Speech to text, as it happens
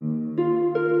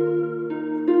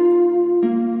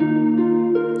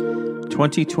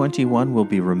2021 will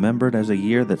be remembered as a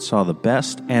year that saw the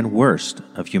best and worst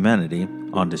of humanity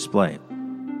on display.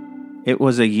 It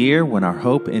was a year when our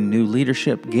hope in new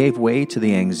leadership gave way to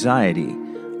the anxiety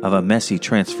of a messy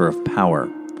transfer of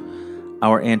power.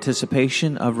 Our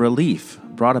anticipation of relief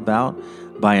brought about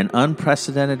by an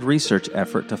unprecedented research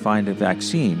effort to find a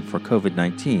vaccine for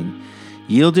COVID-19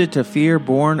 yielded to fear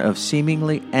born of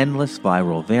seemingly endless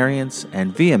viral variants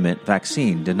and vehement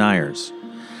vaccine deniers.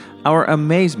 Our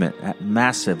amazement at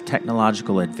massive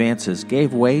technological advances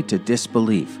gave way to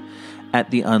disbelief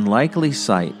at the unlikely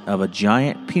sight of a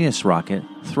giant penis rocket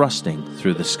thrusting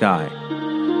through the sky.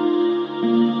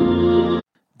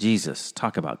 Jesus,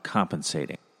 talk about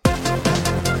compensating.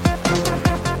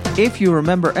 If you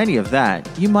remember any of that,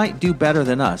 you might do better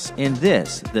than us in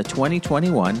this, the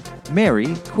 2021 Merry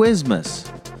Quizmas.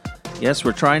 Yes,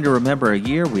 we're trying to remember a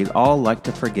year we'd all like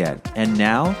to forget. And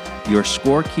now, your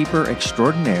scorekeeper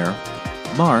extraordinaire,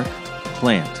 Mark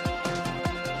Plant.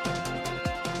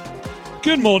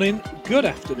 Good morning, good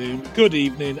afternoon, good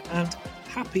evening, and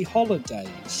happy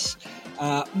holidays.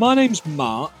 My name's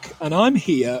Mark, and I'm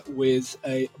here with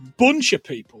a bunch of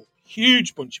people,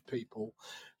 huge bunch of people,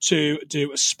 to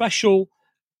do a special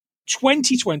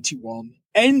 2021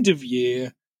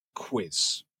 end-of-year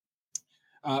quiz.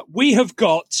 We have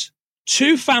got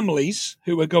two families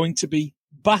who are going to be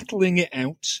battling it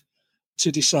out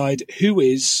to decide who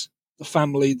is the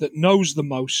family that knows the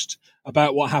most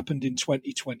about what happened in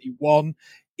 2021.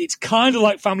 It's kind of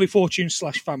like Family Fortune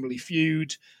 / Family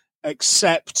Feud,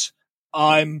 except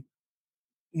I'm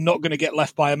not going to get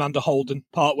left by Amanda Holden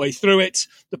partway through it.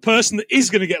 The person that is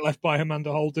going to get left by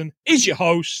Amanda Holden is your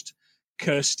host,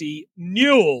 Kirsty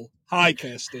Newell. Hi,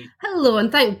 Kirsty. Hello,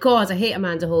 and thank God I hate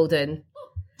Amanda Holden.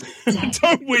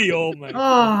 Don't we all, mate?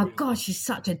 Oh, God, she's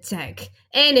such a dick.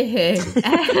 Anywho.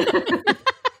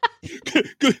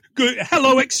 Good.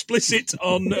 Hello, explicit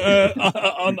on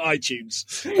iTunes.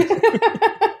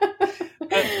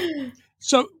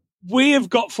 So we have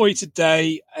got for you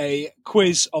today a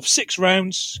quiz of 6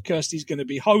 rounds. Kirsty's going to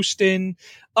be hosting.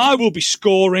 I will be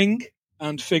scoring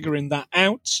and figuring that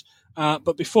out.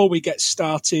 But before we get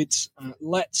started,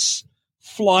 let's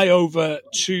fly over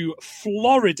to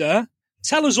Florida.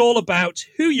 Tell us all about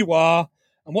who you are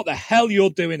and what the hell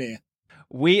you're doing here.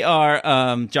 We are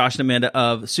Josh and Amanda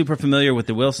of Super Familiar with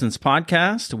the Wilsons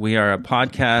podcast. We are a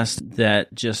podcast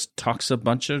that just talks a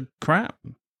bunch of crap.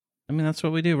 I mean, that's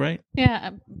what we do, right? Yeah,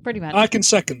 pretty much. I can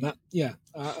second that. Yeah,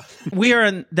 we are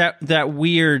in that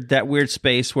weird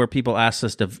space where people ask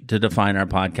us to define our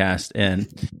podcast,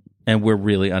 and we're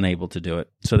really unable to do it.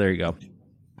 So there you go.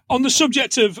 On the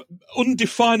subject of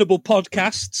undefinable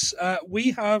podcasts,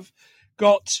 we have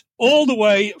got all the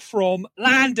way from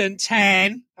London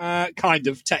Town, kind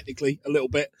of technically a little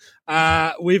bit.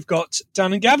 We've got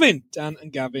Dan and Gavin. Dan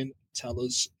and Gavin, tell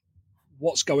us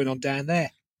what's going on down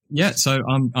there. Yeah, so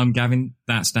I'm Gavin,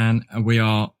 that's Dan, and we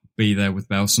are Be There with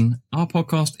Belson. Our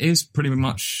podcast is pretty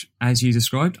much, as you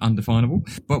described, undefinable,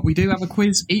 but we do have a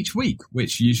quiz each week,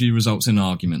 which usually results in an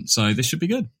argument, so this should be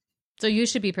good. So you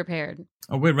should be prepared.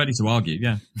 Oh, we're ready to argue,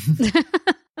 yeah.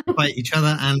 Fight each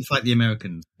other and fight the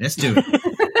Americans. Let's do it.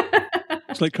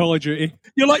 It's like Call of Duty.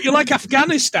 You're like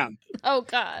Afghanistan. Oh,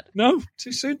 God. No,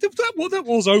 too soon. That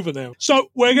war's over now. So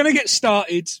we're going to get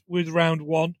started with round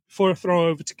 1 before I throw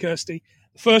over to Kirsty.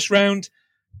 The first round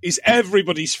is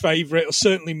everybody's favourite, or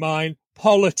certainly mine,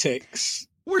 politics.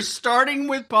 We're starting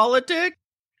with politics?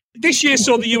 This year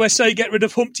saw the USA get rid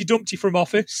of Humpty Dumpty from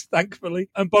office, thankfully,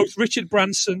 and both Richard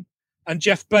Branson and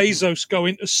Jeff Bezos go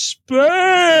into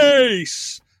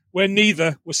space, where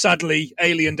neither were sadly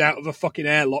aliened out of a fucking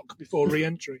airlock before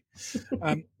re-entry.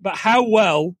 But how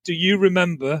well do you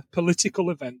remember political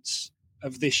events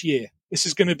of this year? This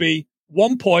is going to be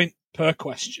 1 point per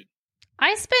question.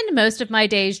 I spend most of my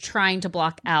days trying to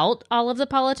block out all of the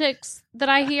politics that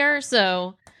I hear,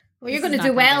 so... Well, you're going to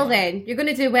do well then. You're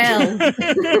going to do well.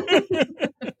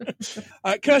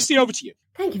 Kirsty, over to you.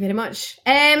 Thank you very much.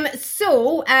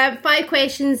 So, 5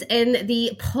 questions in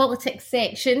the politics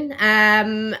section.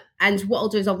 And what I'll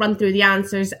do is I'll run through the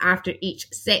answers after each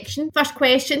section. First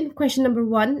question number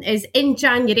 1 is, in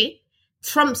January,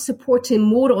 Trump-supporting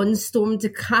morons stormed the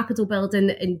Capitol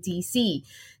building in DC.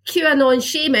 QAnon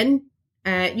shaman,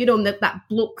 that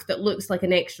bloke that looks like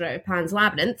an extra out of Pan's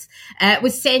Labyrinth,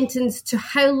 was sentenced to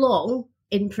how long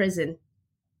in prison?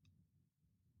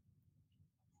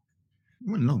 It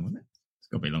wasn't long, wasn't it? It's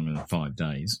got to be longer than 5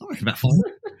 days. I reckon about 5.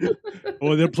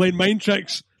 Oh, they're playing mind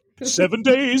tracks. 7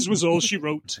 days was all she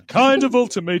wrote. Kind of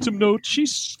ultimatum note she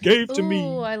gave to me.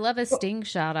 Oh, I love a Sting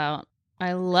shout out.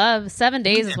 I love 7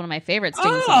 Days is one of my favorite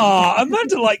Sting songs. Ah,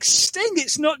 Amanda likes Sting.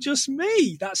 It's not just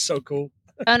me. That's so cool.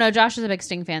 Oh no, Josh is a big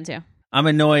Sting fan too. I'm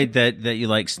annoyed that you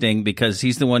like Sting because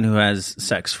he's the one who has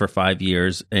sex for 5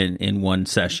 years in one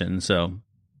session. So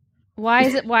Why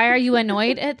are you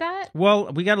annoyed at that?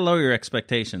 well, we got to lower your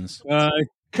expectations.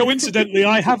 Coincidentally,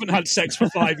 I haven't had sex for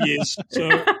 5 years, so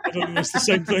I don't know if it's the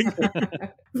same thing.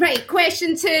 Right,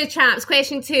 question 2, chaps.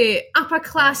 Question 2. Upper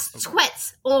class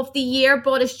twit of the year.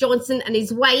 Boris Johnson and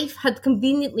his wife had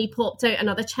conveniently popped out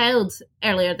another child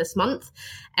earlier this month.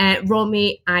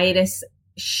 Romy Iris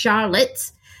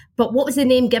Charlotte. But what was the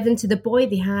name given to the boy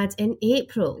they had in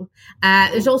April?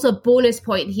 There's also a bonus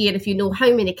point here if you know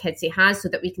how many kids he has so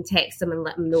that we can text him and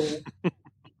let him know.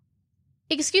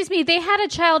 Excuse me, they had a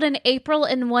child in April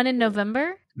and one in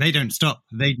November? They don't stop.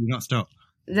 They do not stop.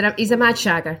 He's a mad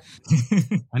shagger.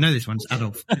 I know this one's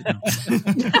Adolf.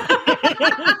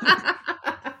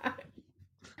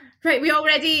 Right, are we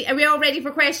all ready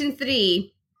for question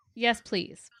 3? Yes,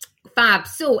 please. Fab.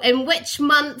 So, in which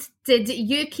month did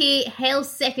UK Health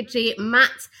Secretary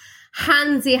Matt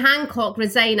Handsy Hancock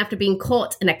resign after being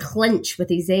caught in a clinch with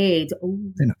his aide? Oh.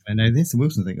 They're not going to know this. The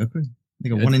Wilson thing. Okay. They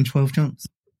got 1 in 12 chance.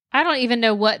 I don't even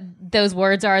know what those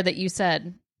words are that you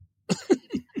said.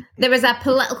 There was a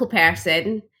political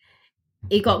person.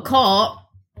 He got caught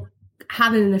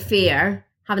having an affair,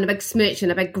 having a big smooch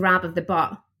and a big grab of the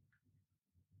butt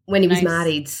when he was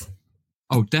married.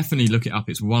 Oh, definitely look it up.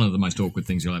 It's one of the most awkward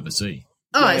things you'll ever see.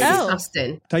 Oh, it's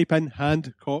disgusting. Type in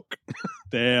Hancock.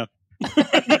 There.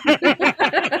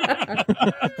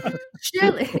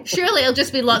 Surely it'll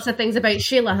just be lots of things about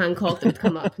Sheila Hancock that would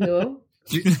come up, no?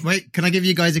 Wait, can I give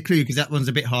you guys a clue? Because that one's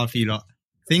a bit hard for you lot.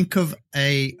 Think of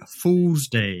a Fool's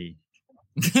Day.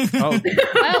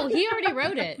 Oh, he already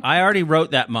wrote it. I already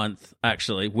wrote that month,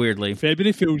 actually, weirdly.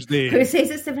 February Fool's Day. Who says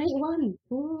it's the right one?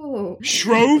 Oh.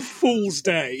 Shrove Fool's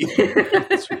Day.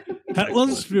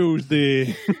 Hitler's Fool's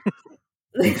Day.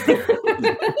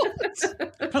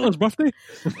 Hitler's birthday.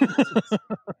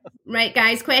 Right,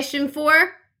 guys, question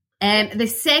 4. The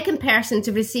second person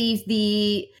to receive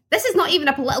this is not even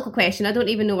a political question. I don't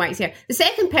even know why it's here. The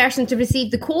second person to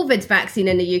receive the COVID vaccine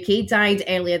in the UK died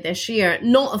earlier this year.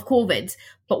 Not of COVID,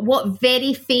 but what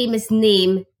very famous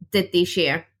name did they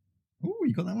share? Oh,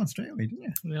 you got that one straight away, didn't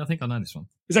you? Yeah, I think I know this one.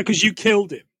 Is that because you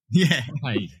killed him? Yeah.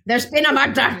 Hey, There's been a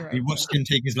murder. We watched him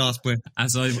take his last breath.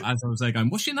 as I was there going,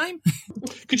 what's your name?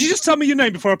 Could you just tell me your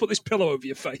name before I put this pillow over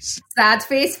your face? Sad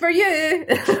face for you.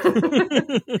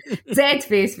 Dead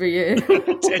face for you.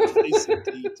 Dead face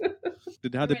indeed.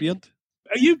 Did he have a beard?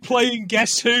 Are you playing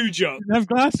Guess Who, John? Did he have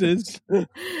glasses?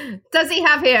 Does he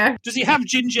have hair? Does he have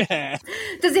ginger hair?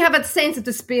 Does he have a sense of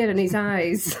despair in his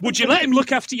eyes? Would you let him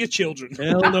look after your children?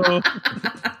 Hell no.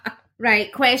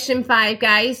 Right, question 5,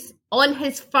 guys. On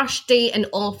his first day in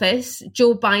office,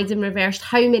 Joe Biden reversed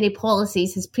how many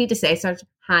policies his predecessors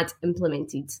had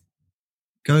implemented.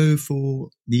 Go for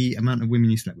the amount of women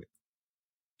you slept with.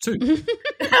 2.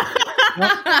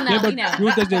 No, we know.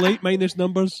 Who doesn't like minus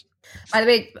numbers? By the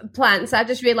way, Plants, I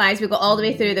just realised we got all the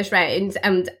way through this round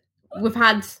and we've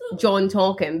had John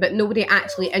talking, but nobody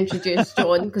actually introduced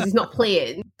John because he's not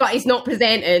playing, but he's not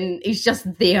presenting, he's just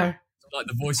there. Like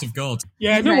the voice of God.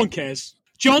 Yeah, no Right. one cares.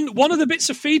 John, one of the bits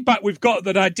of feedback we've got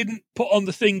that I didn't put on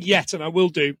the thing yet, and I will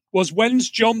do, was when's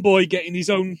John Boy getting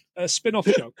his own spin-off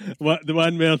show? What, the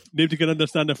one where nobody can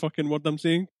understand a fucking word I'm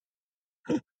saying?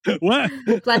 What?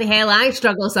 Bloody hell, I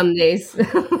struggle some days.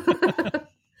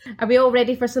 Are we all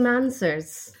ready for some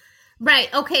answers?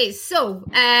 Right, okay, so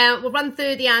we'll run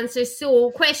through the answers. So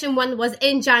question 1 was,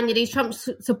 in January,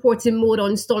 Trump-supporting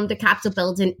morons stormed the Capitol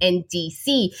building in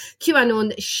DC.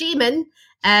 QAnon shaman,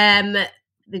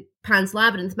 the Pan's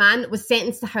Labyrinth man, was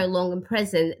sentenced to how long in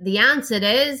prison? The answer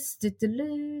is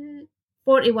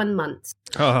 41 months.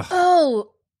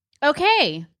 Oh,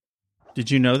 okay. Did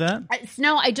you know that?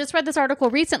 No, I just read this article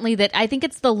recently that I think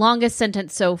it's the longest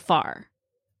sentence so far.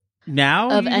 Now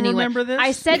Of you anyone. remember this?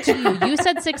 I said to you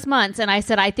said 6 months, and I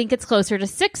said I think it's closer to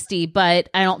 60, but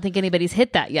I don't think anybody's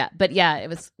hit that yet. But yeah, it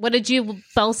was. What did you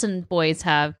Belson boys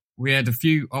have? We had a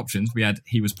few options. We had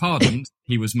he was pardoned,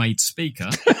 he was made speaker,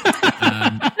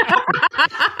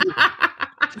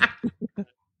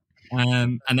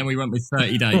 and then we went with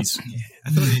 30 days. I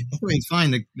thought it's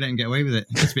fine to let him get away with it.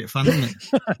 It's just a bit of fun, isn't it?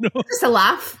 Just a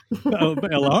laugh. A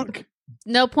bit of luck.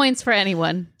 No points for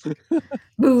anyone.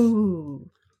 Boo.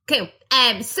 Okay,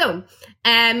 so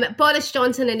Boris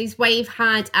Johnson and his wife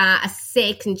had a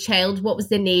second child. What was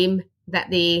the name that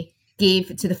they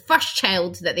gave to the first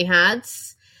child that they had?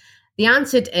 The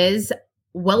answer is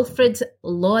Wilfred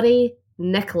Laurie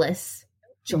Nicholas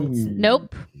Johnson.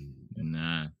 Nope,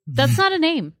 Nah. that's not a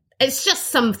name. It's just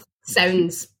some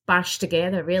sounds bashed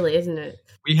together, really, isn't it?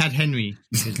 We had Henry.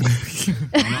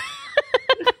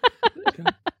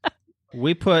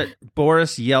 We put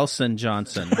Boris Yeltsin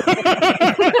Johnson.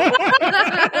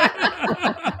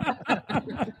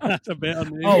 That's a better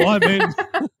name. Oh, I'm in.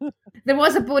 There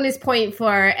was a bonus point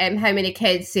for how many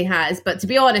kids he has, but to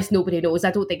be honest, nobody knows.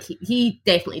 I don't think he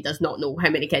definitely does not know how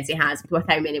many kids he has with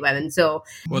how many women. So,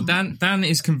 Well, Dan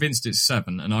is convinced it's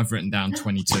 7, and I've written down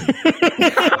 22.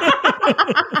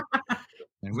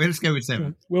 We'll just go with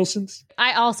 7. Wilson's.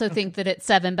 I also think that it's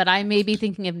 7, but I may be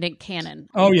thinking of Nick Cannon.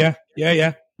 Oh, yeah.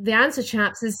 Yeah. the answer,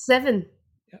 chaps, is 7.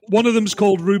 One of them's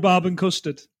called rhubarb and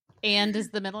custard. And is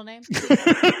the middle name?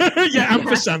 Yeah,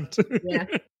 ampersand. Yeah.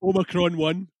 Omicron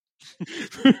 1.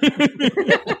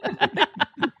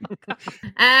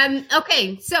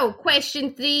 Okay, so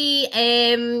question 3.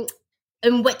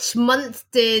 In which month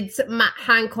did Matt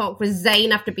Hancock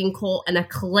resign after being caught in a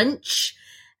clinch?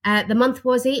 The month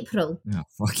was April. Oh,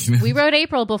 fucking hell. We wrote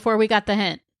April before we got the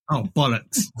hint. Oh,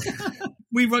 bollocks.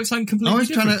 We wrote something completely I was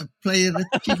different. trying to play the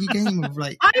cheeky game of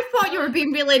like, I thought you were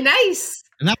being really nice.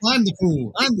 and now I'm the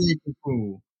fool. I'm the April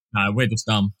fool. No, we're just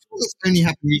dumb. Well, this only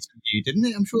happened recently, didn't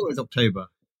it? I'm sure it was October.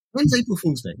 When's April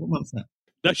Fool's Day? What month's that?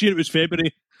 That year it was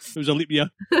February. It was a leap year.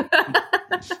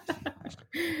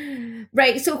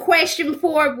 Right, so question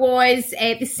 4 was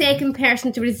the second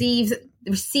person to receive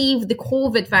the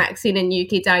COVID vaccine in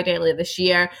UK died earlier this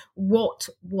year. What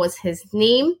was his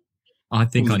name? I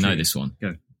think I know Okay. this one.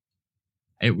 Go.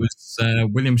 It was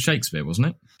William Shakespeare, wasn't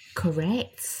it?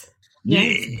 Correct.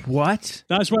 Yeah. What?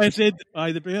 That's why I said,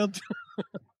 I the bird.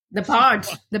 The Bard,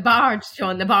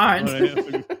 John, the Bard. All right, I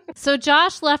forgot. So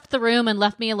Josh left the room and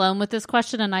left me alone with this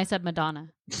question, and I said Madonna.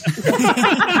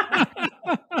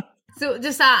 So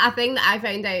just a thing that I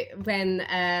found out when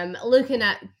looking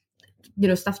at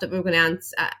stuff that we were going to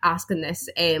ask in this,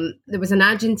 there was an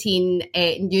Argentine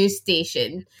news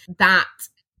station that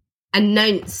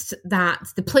announced that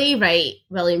the playwright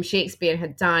William Shakespeare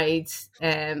had died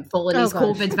following his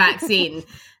God. COVID vaccine.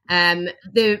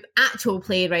 The actual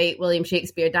playwright William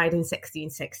Shakespeare died in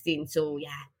 1616. So yeah.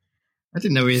 I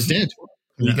didn't know he was dead.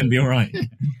 You're going to be all right.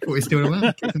 Thought he's still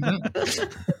around. Kicking back.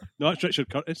 No, it's Richard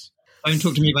Curtis. Don't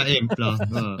talk to me about him. Blah,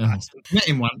 blah. Met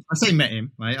him once. I say met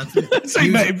him, right? So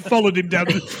you met him, followed him down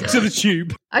to the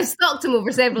tube. I stalked him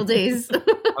over several days.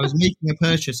 I was making a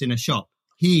purchase in a shop.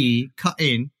 He cut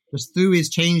in, just threw his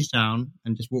change down,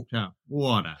 and just walked out.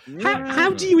 What a... How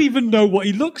do you even know what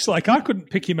he looks like? I couldn't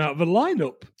pick him out of a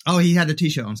lineup. Oh, he had a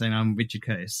T-shirt on saying, I'm Richard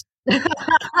Curtis.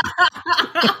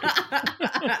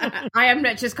 I am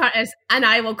Richard Curtis, and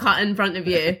I will cut in front of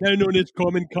you. Now known as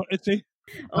Common Courtesy.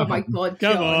 Oh my God,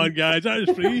 Come John. on, guys, that is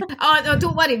free. Oh, no,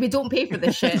 don't worry, we don't pay for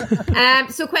this shit.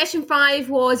 So question 5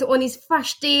 was, on his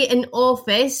first day in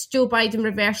office, Joe Biden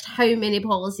reversed how many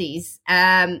policies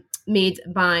made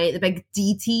by the big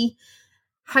DT?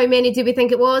 How many do we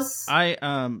think it was? I,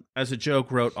 as a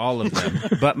joke, wrote all of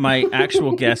them, but my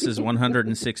actual guess is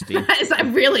 160. It's a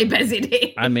really busy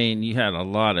day. I mean, you had a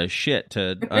lot of shit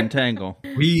to untangle.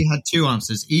 We had two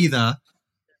answers, either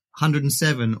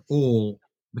 107 or,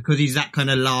 because he's that kind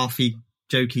of laughy,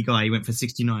 jokey guy, he went for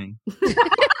 69.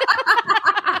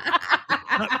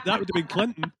 That would have been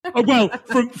Clinton. Oh, well,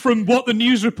 from what the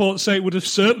news reports say, it would have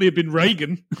certainly been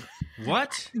Reagan.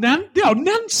 What?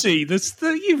 Nancy.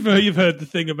 You've heard the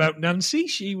thing about Nancy.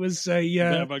 She was Bit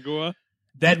a of a goer.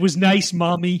 that was nice,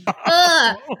 mommy. Ugh,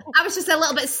 I was just a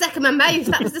little bit sick in my mouth.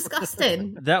 That was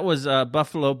disgusting. That was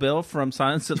Buffalo Bill from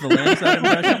Silence of the Lambs, that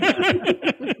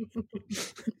impression?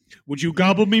 Would you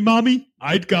gobble me, mommy?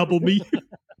 I'd gobble me.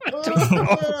 Ugh,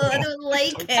 I don't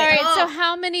like it. All right, so Oh,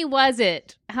 how many was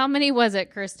it? How many was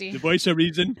it, Kirsty? The voice of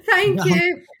reason. thank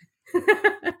you.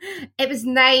 It was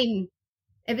 9.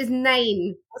 It was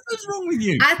 9. What's wrong with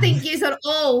you? I think you are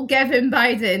all giving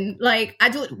Biden, like, I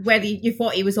don't whether you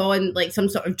thought he was on, like, some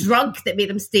sort of drug that made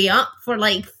him stay up for,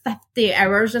 like, 50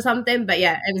 hours or something, but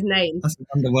yeah, it was 9. That's an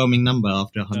underwhelming number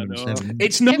after 107.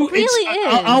 It's no. It really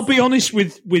is. I'll be honest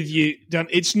with you, Dan.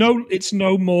 It's no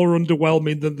more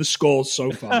underwhelming than the scores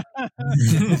so far.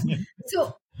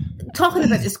 So, talking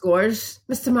about the scores,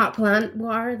 Mr. Mark Plant,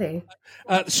 what are they?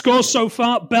 The scores so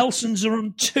far: Belson's are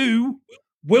on 2,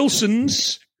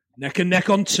 Wilson's neck and neck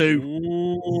on 2.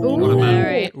 Ooh. All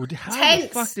right. How the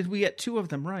Tense. fuck did we get 2 of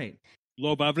them right?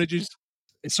 Law of averages.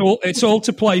 It's all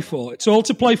to play for. It's all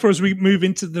to play for as we move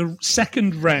into the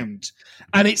second round,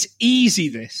 and it's easy.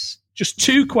 This just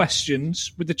 2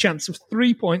 questions with the chance of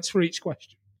 3 points for each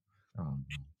question.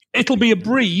 It'll be a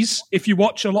breeze if you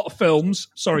watch a lot of films.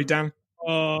 Sorry, Dan.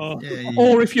 Oh, Yeah,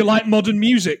 Or if you like modern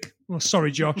music. Oh,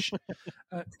 sorry, Josh.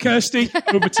 Kirsty,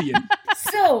 over to you.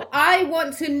 So, I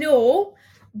want to know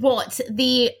what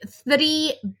the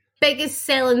 3 biggest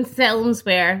selling films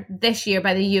were this year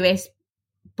by the US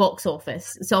box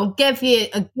office. So I'll give you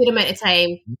a good amount of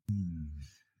time.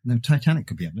 No, Titanic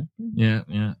could be up there.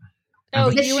 Yeah.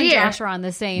 Oh, This you and year. Josh are on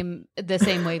the same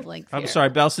wavelength. I'm here. sorry,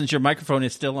 Belsons, your microphone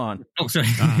is still on. Oh, sorry.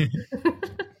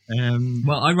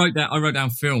 Well, I wrote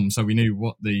down film, so we knew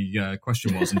what the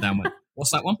question was, and Dan went,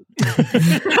 "What's that one?"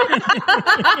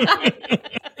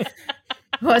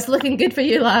 Oh, it's looking good for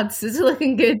you, lads. It's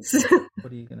looking good.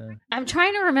 What are you gonna? I'm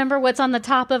trying to remember what's on the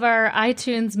top of our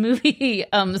iTunes movie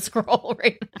scroll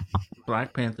right now.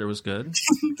 Black Panther was good.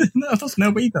 No, that's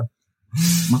no either.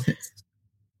 Muppets.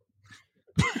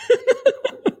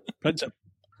 The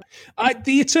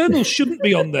Eternals shouldn't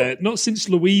be on there. Not since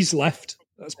Louise left.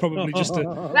 That's probably just a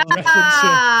reference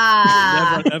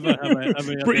Ah! Never have I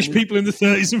ever. to British people in the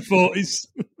 30s and 40s.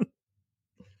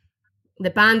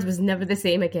 The band was never the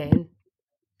same again.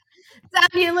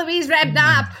 Damn you, Louise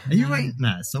Redknapp! Are you right?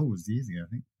 Nah, Soul was years ago, I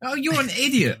think. Oh, you're an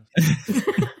idiot.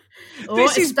 Oh,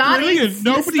 This it is started. brilliant. It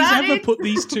Nobody's started. ever put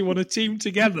these two on a team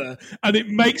together, and it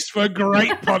makes for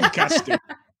great podcasting.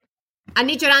 I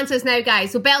need your answers now,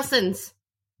 guys. So, Belsons.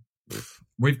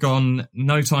 We've gone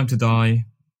No Time to Die,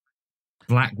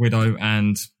 Black Widow,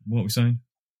 and what are we saying?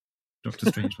 Doctor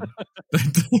Strange.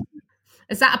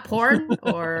 Is that a porn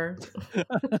or?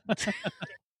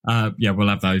 Yeah, we'll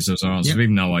have those as our answers. Yep. We've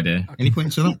no idea. Any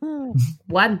points for that?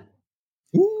 One.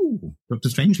 Ooh, Doctor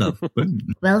Strangelove. Boom.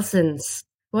 Wilsons.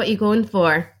 What are you going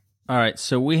for? All right,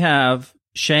 so we have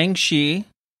Shang-Chi,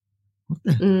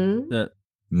 Mm. the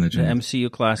Legend. MCU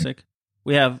classic.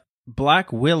 We have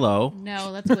Black Willow.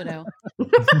 No, that's Widow.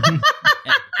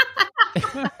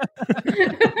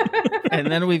 And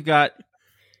then we've got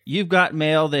You've Got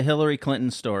Mail, the Hillary Clinton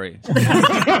story.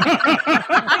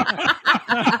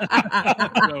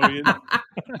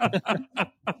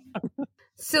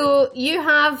 So you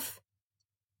have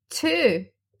two.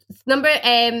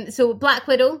 So Black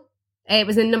Widow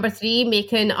was in number 3,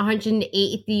 making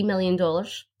 $183 million.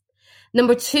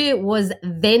 Number 2 was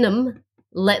Venom,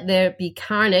 Let There Be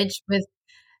Carnage, with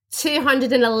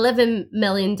 $211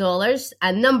 million.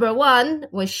 And number 1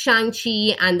 was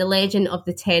Shang-Chi and the Legend of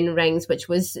the Ten Rings, which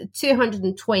was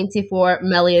 $224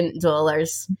 million.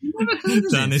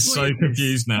 Dan is so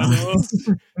confused now.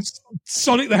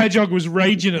 Sonic the Hedgehog was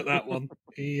raging at that one.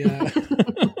 He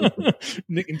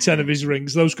nicking 10 of his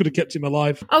rings. Those could have kept him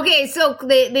alive. Okay, so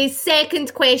the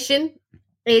second question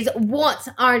is, what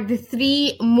are the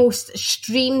 3 most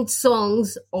streamed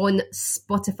songs on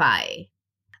Spotify?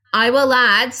 I will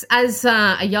add, as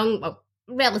a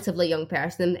relatively young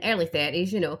person in the early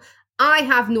 30s, I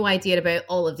have no idea about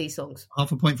all of these songs.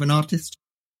 Half a point for an artist.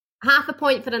 Half a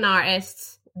point for an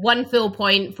artist, 1 full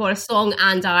point for a song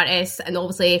and artist, and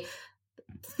obviously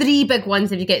 3 big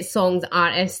ones if you get songs,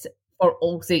 artist, or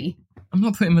all 3. I'm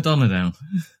not putting Madonna down.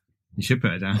 You should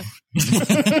put it down.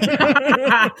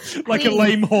 Like a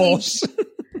lame horse.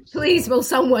 Please, will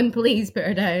someone please put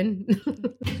her down?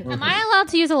 Am I allowed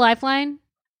to use a lifeline?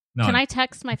 No. Can I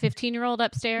text my 15-year-old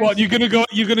upstairs? What, you're gonna go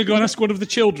and ask one of the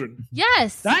children?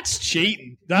 Yes. That's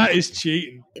cheating. That is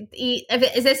cheating.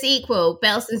 Is this equal?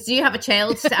 Belsons, do you have a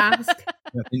child to ask?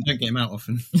 Yeah, you don't get him out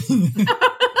often.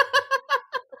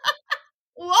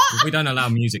 What? We don't allow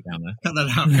music down there. Cut that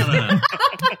out. Cut that out.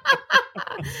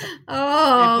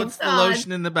 Oh, He puts the God.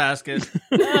 lotion in the basket.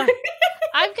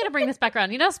 I'm going to bring this back around.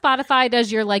 Spotify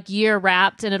does your year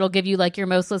wrapped and it'll give you your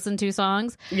most listened to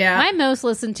songs. Yeah. My most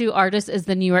listened to artist is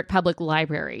the New York Public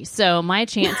Library. So my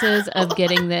chances of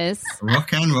getting this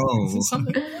Rock and roll.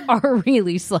 are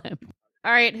really slim.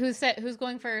 All right, who's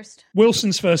going first?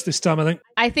 Wilson's first this time, I think.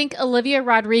 I think Olivia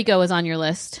Rodrigo is on your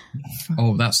list.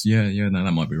 Oh, that's no,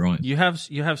 that might be right. You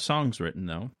have songs written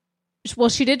though. Well,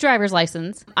 she did Driver's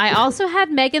License. I also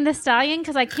had Megan Thee Stallion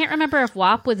because I can't remember if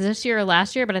WAP was this year or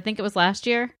last year, but I think it was last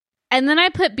year. And then I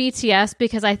put BTS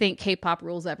because I think K-pop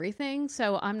rules everything,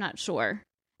 so I'm not sure.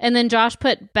 And then Josh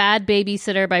put Bad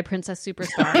Babysitter by Princess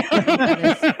Superstar.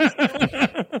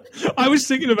 I was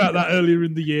thinking about that earlier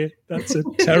in the year. That's a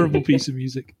terrible piece of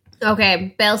music.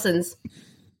 Okay, Belsons.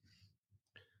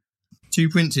 2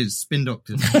 Princes, Spin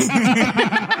Doctors.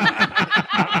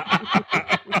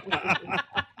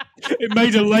 It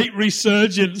made a late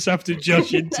resurgence after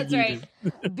Josh interviewed That's right.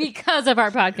 him. Because of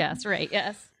our podcast, right?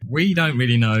 Yes. We don't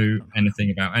really know anything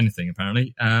about anything,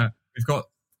 apparently. We've got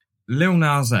Lil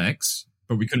Nas X,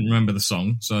 but we couldn't remember the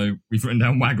song, so we've written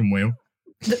down Wagon Wheel.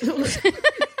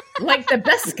 Like the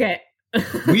biscuit.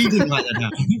 We didn't write that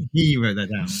down. He wrote that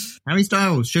down. Harry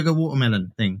Styles, Sugar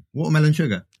Watermelon thing. Watermelon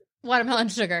Sugar. Watermelon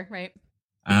Sugar, right?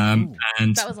 And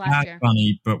That was last Bad year.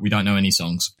 Bunny, but we don't know any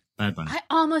songs. Bad Bunny. I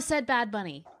almost said Bad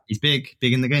Bunny. He's big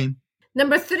in the game.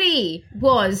 Number 3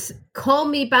 was Call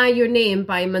Me By Your Name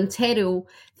by Montero,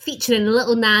 featuring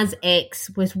Lil Nas X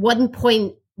with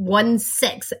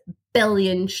 1.16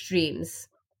 billion streams.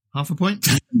 Half a point?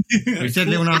 We said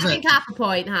Lil Nas I think X. half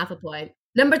a point.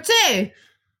 Number 2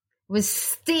 was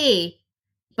Stay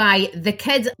by The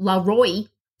Kid Laroi,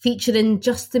 featuring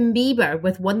Justin Bieber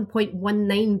with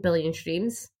 1.19 billion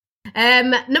streams.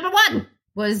 Number 1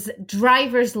 was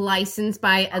Driver's License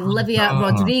by Olivia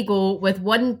Rodrigo with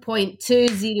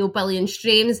 1.20 billion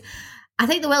streams. I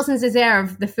think the Wilsons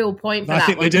deserve the full point for that. I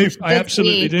think they do. I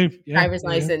absolutely do. Yeah, Driver's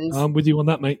License. I'm with you on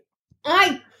that, mate.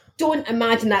 I don't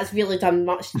imagine that's really done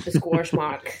much to the scores,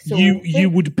 Mark. So You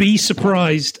would be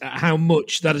surprised at how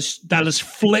much that has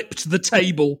flipped the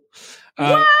table.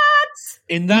 What?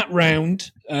 In that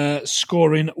round,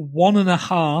 scoring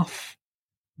 1.5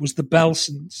 was the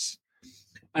Belsons,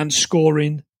 and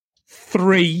scoring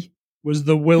 3 was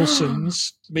the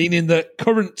Wilsons, meaning that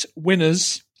current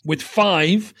winners with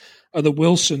 5 are the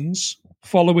Wilsons,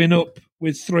 following up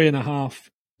with 3.5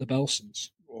 the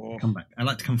Belsons. Come back. I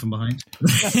like to come from behind.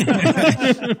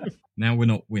 Now we're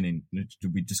not winning.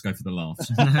 We just go for the laughs.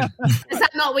 Is that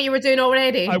not what you were doing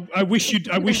already? I wish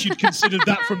you'd considered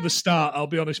that from the start. I'll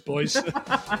be honest, boys.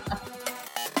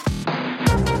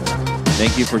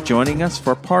 Thank you for joining us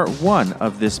for part 1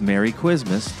 of this Merry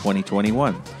Quizmas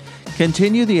 2021.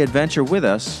 Continue the adventure with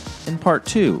us in part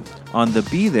 2 on the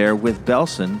Be There with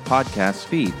Belson podcast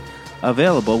feed,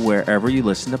 available wherever you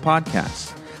listen to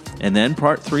podcasts. And then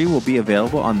part 3 will be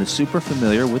available on the Super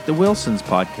Familiar with the Wilsons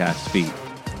podcast feed,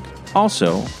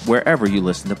 also wherever you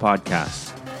listen to podcasts.